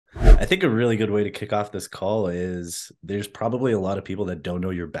I think a really good way to kick off this call is there's probably a lot of people that don't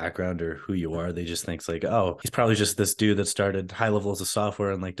know your background or who you are. They just think it's like, oh, he's probably just this dude that started high level as a software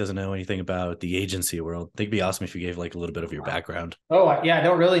and like doesn't know anything about the agency world. I think it'd be awesome if you gave like a little bit of your background. Oh, yeah, I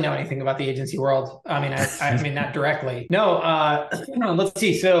don't really know anything about the agency world. I mean, not directly. No, let's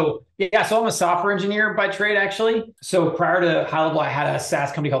see. So yeah, so I'm a software engineer by trade, actually. So prior to High Level, I had a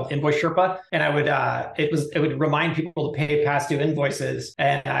SaaS company called Invoice Sherpa, and it would remind people to pay past due invoices.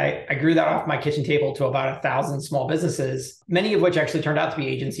 And I grew that off my kitchen table to about 1,000 small businesses, many of which actually turned out to be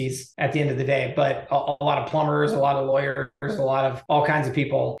agencies at the end of the day. But a lot of plumbers, a lot of lawyers, a lot of all kinds of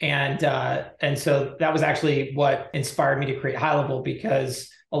people, and so that was actually what inspired me to create High Level,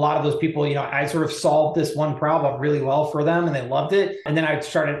 because a lot of those people, I sort of solved this one problem really well for them and they loved it. And then I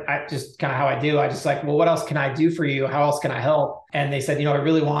just kind of how I do, I just like, well, what else can I do for you? How else can I help? And they said, I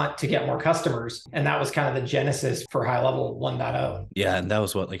really want to get more customers. And that was kind of the genesis for High Level 1.0. Yeah. And that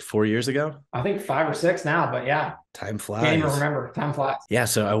was what, like 4 years ago? I think 5 or 6 now, but yeah, Time can't even flies. remember. Time flies. Yeah,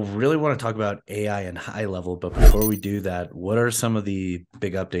 so I really want to talk about AI and high level, but before we do that, what are some of the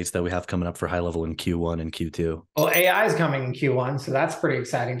big updates that we have coming up for high level in Q1 and Q2? Well, AI is coming in Q1, so that's pretty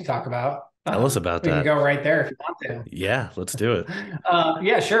exciting to talk about. Tell us about We can that. go right there if you want to. Yeah, let's do it.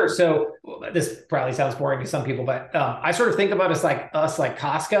 Yeah, sure. So this probably sounds boring to some people, but I sort of think about us like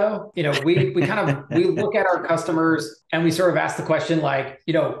Costco. We kind of we look at our customers and we sort of ask the question like,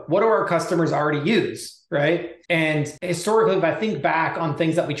 what do our customers already use, right? And historically, if I think back on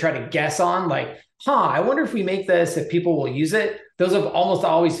things that we try to guess on, like, I wonder if we make this, if people will use it. Those have almost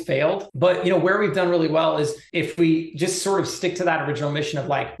always failed. But where we've done really well is if we just sort of stick to that original mission of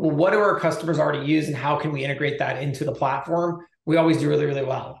like, well, what do our customers already use and how can we integrate that into the platform? We always do really, really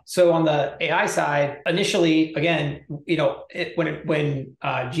well. So on the AI side, initially, again, when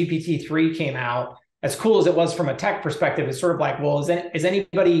GPT-3 came out, as cool as it was from a tech perspective, it's sort of like, well, is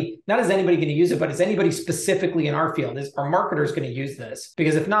anybody going to use it, but is anybody specifically in our field? Is our marketers going to use this?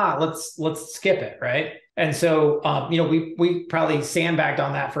 Because if not, let's skip it, right? And so, we probably sandbagged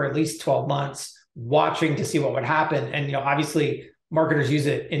on that for at least 12 months, watching to see what would happen. And, obviously marketers use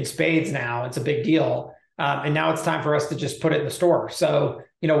it in spades now. It's a big deal. And now it's time for us to just put it in the store. So,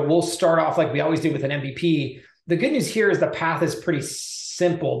 we'll start off like we always do with an MVP. The good news here is the path is pretty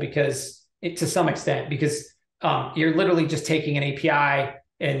simple to some extent, because you're literally just taking an API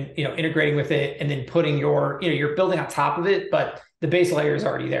and integrating with it, and then putting you're building on top of it, but the base layer is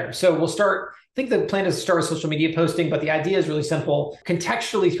already there. So we'll start. I think the plan is to start with social media posting, but the idea is really simple.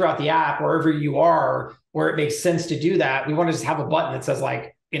 Contextually throughout the app, wherever you are, where it makes sense to do that, we want to just have a button that says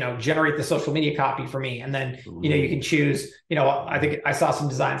like, generate the social media copy for me, and then you can choose. I think I saw some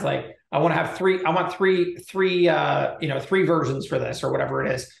designs like, I want three versions for this or whatever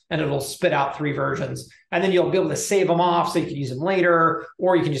it is. And it'll spit out 3 versions. And then you'll be able to save them off so you can use them later,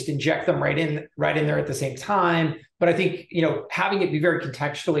 or you can just inject them right in there at the same time. But I think, having it be very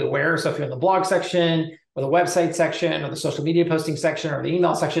contextually aware. So if you're in the blog section or the website section or the social media posting section or the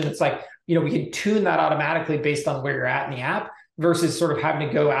email section, it's like, we can tune that automatically based on where you're at in the app, versus sort of having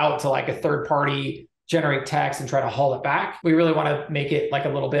to go out to like a third party, generate text and try to haul it back. We really want to make it like a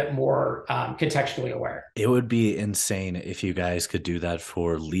little bit more contextually aware. It would be insane if you guys could do that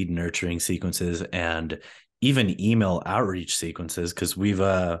for lead nurturing sequences and even email outreach sequences, because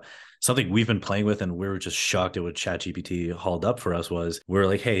something we've been playing with and we were just shocked at what ChatGPT hauled up for us was we're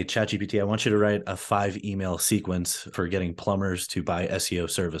like, hey, ChatGPT, I want you to write a 5 email sequence for getting plumbers to buy SEO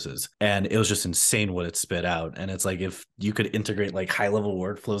services. And it was just insane what it spit out. And it's like, if you could integrate like high level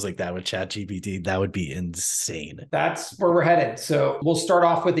workflows like that with ChatGPT, that would be insane. That's where we're headed. So we'll start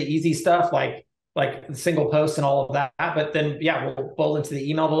off with the easy stuff, like the single post and all of that. But then, we'll build into the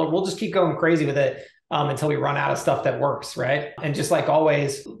email. We'll just keep going crazy with it until we run out of stuff that works, right? And just like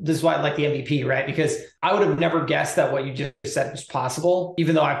always, this is why I like the MVP, right? Because I would have never guessed that what you just said was possible,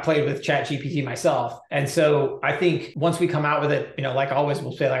 even though I've played with ChatGPT myself. And so I think once we come out with it, like always,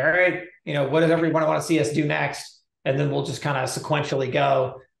 we'll say like, all right, what does everyone want to see us do next? And then we'll just kind of sequentially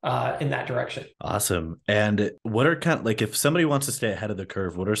go in that direction. Awesome. And what are kind of like, if somebody wants to stay ahead of the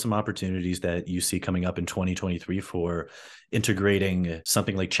curve, what are some opportunities that you see coming up in 2023 for integrating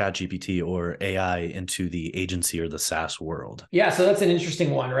something like ChatGPT or AI into the agency or the SaaS world? Yeah, so that's an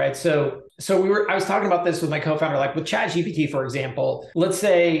interesting one, right? So I was talking about this with my co-founder, like with ChatGPT, for example. Let's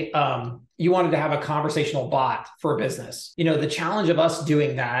say you wanted to have a conversational bot for a business. The challenge of us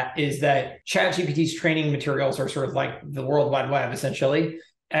doing that is that ChatGPT's training materials are sort of like the World Wide Web, essentially.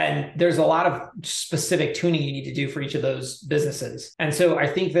 And there's a lot of specific tuning you need to do for each of those businesses. And so I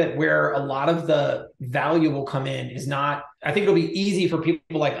think that where a lot of the value will come in is not, I think it'll be easy for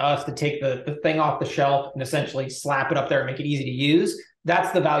people like us to take the thing off the shelf and essentially slap it up there and make it easy to use.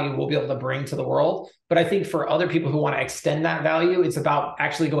 that's the value we'll be able to bring to the world. But I think for other people who want to extend that value, it's about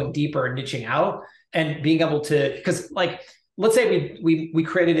actually going deeper and niching out and being able to, because like, let's say we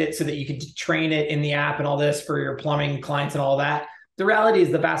created it so that you could train it in the app and all this for your plumbing clients and all that. The reality is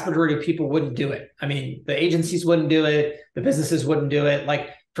the vast majority of people wouldn't do it. I mean, the agencies wouldn't do it. The businesses wouldn't do it. Like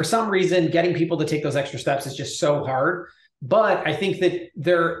for some reason, getting people to take those extra steps is just so hard. But I think that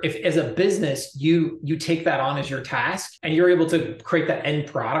if as a business, you take that on as your task and you're able to create that end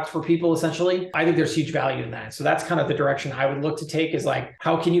product for people, essentially, I think there's huge value in that. So that's kind of the direction I would look to take, is like,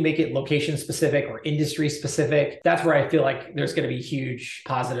 how can you make it location specific or industry specific? That's where I feel like there's going to be huge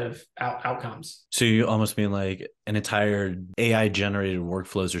positive outcomes. So you almost mean like an entire AI generated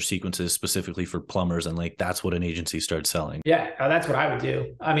workflows or sequences specifically for plumbers, and like that's what an agency starts selling. Yeah, that's what I would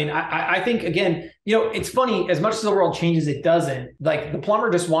do. I mean, I think, again, it's funny, as much as the world changes, it doesn't. Like the plumber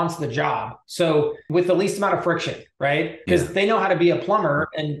just wants the job. So with the least amount of friction, right? Because they know how to be a plumber,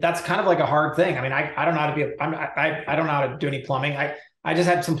 and that's kind of like a hard thing. I mean, I don't know how to be I don't know how to do any plumbing. I just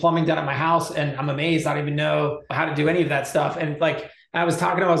had some plumbing done at my house, and I'm amazed I don't even know how to do any of that stuff. And like, I was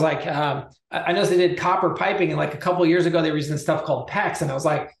talking to him, I was like, I noticed they did copper piping, and like a couple of years ago, they were using stuff called PEX, and I was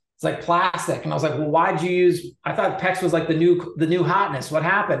like, it's like plastic. And I was like, well, why'd you use, I thought PEX was like the new hotness. What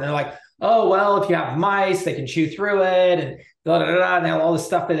happened? And they're like, oh, well, if you have mice, they can chew through it, and da, da, da, da, and they have all this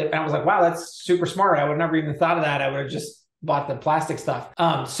stuff and I was like, wow, that's super smart. I would never even thought of that. I would have just bought the plastic stuff.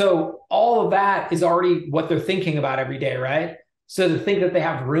 So all of that is already what they're thinking about every day, right? So to think that they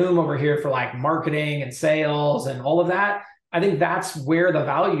have room over here for like marketing and sales and all of that, I think that's where the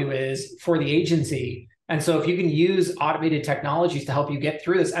value is for the agency. And so if you can use automated technologies to help you get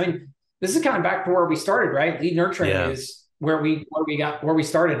through this, I mean, this is kind of back to where we started, right? Lead nurturing is where we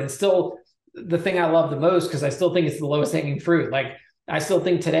started. And still the thing I love the most, because I still think it's the lowest hanging fruit. Like I still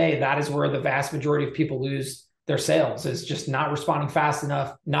think today that is where the vast majority of people lose their sales, is just not responding fast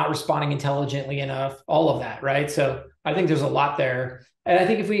enough, not responding intelligently enough, all of that, right? So I think there's a lot there. And I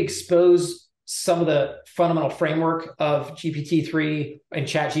think if we expose some of the fundamental framework of GPT-3 and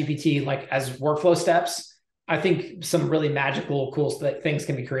ChatGPT, like as workflow steps, I think some really magical, cool things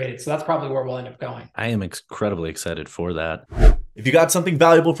can be created. So that's probably where we'll end up going. I am incredibly excited for that. If you got something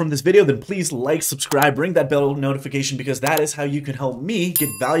valuable from this video, then please like, subscribe, ring that bell notification, because that is how you can help me get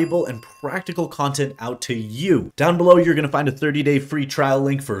valuable and practical content out to you. Down below, you're going to find a 30-day free trial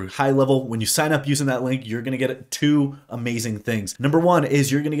link for Highlevel. When you sign up using that link, you're going to get 2 amazing things. Number 1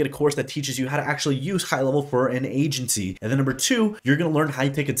 is you're going to get a course that teaches you how to actually use Highlevel for an agency. And then number 2, you're going to learn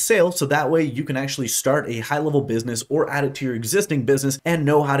high-ticket sales, so that way you can actually start a high-level business or add it to your existing business and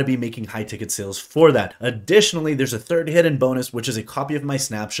know how to be making high-ticket sales for that. Additionally, there's a third hidden bonus, which is a copy of my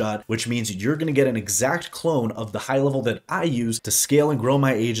snapshot, which means you're going to get an exact clone of the Highlevel that I use to scale and grow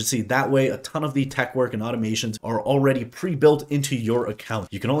my agency. That way, a ton of the tech work and automations are already pre-built into your account.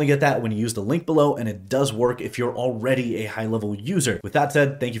 You can only get that when you use the link below, and it does work if you're already a Highlevel user. With that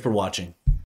said, thank you for watching.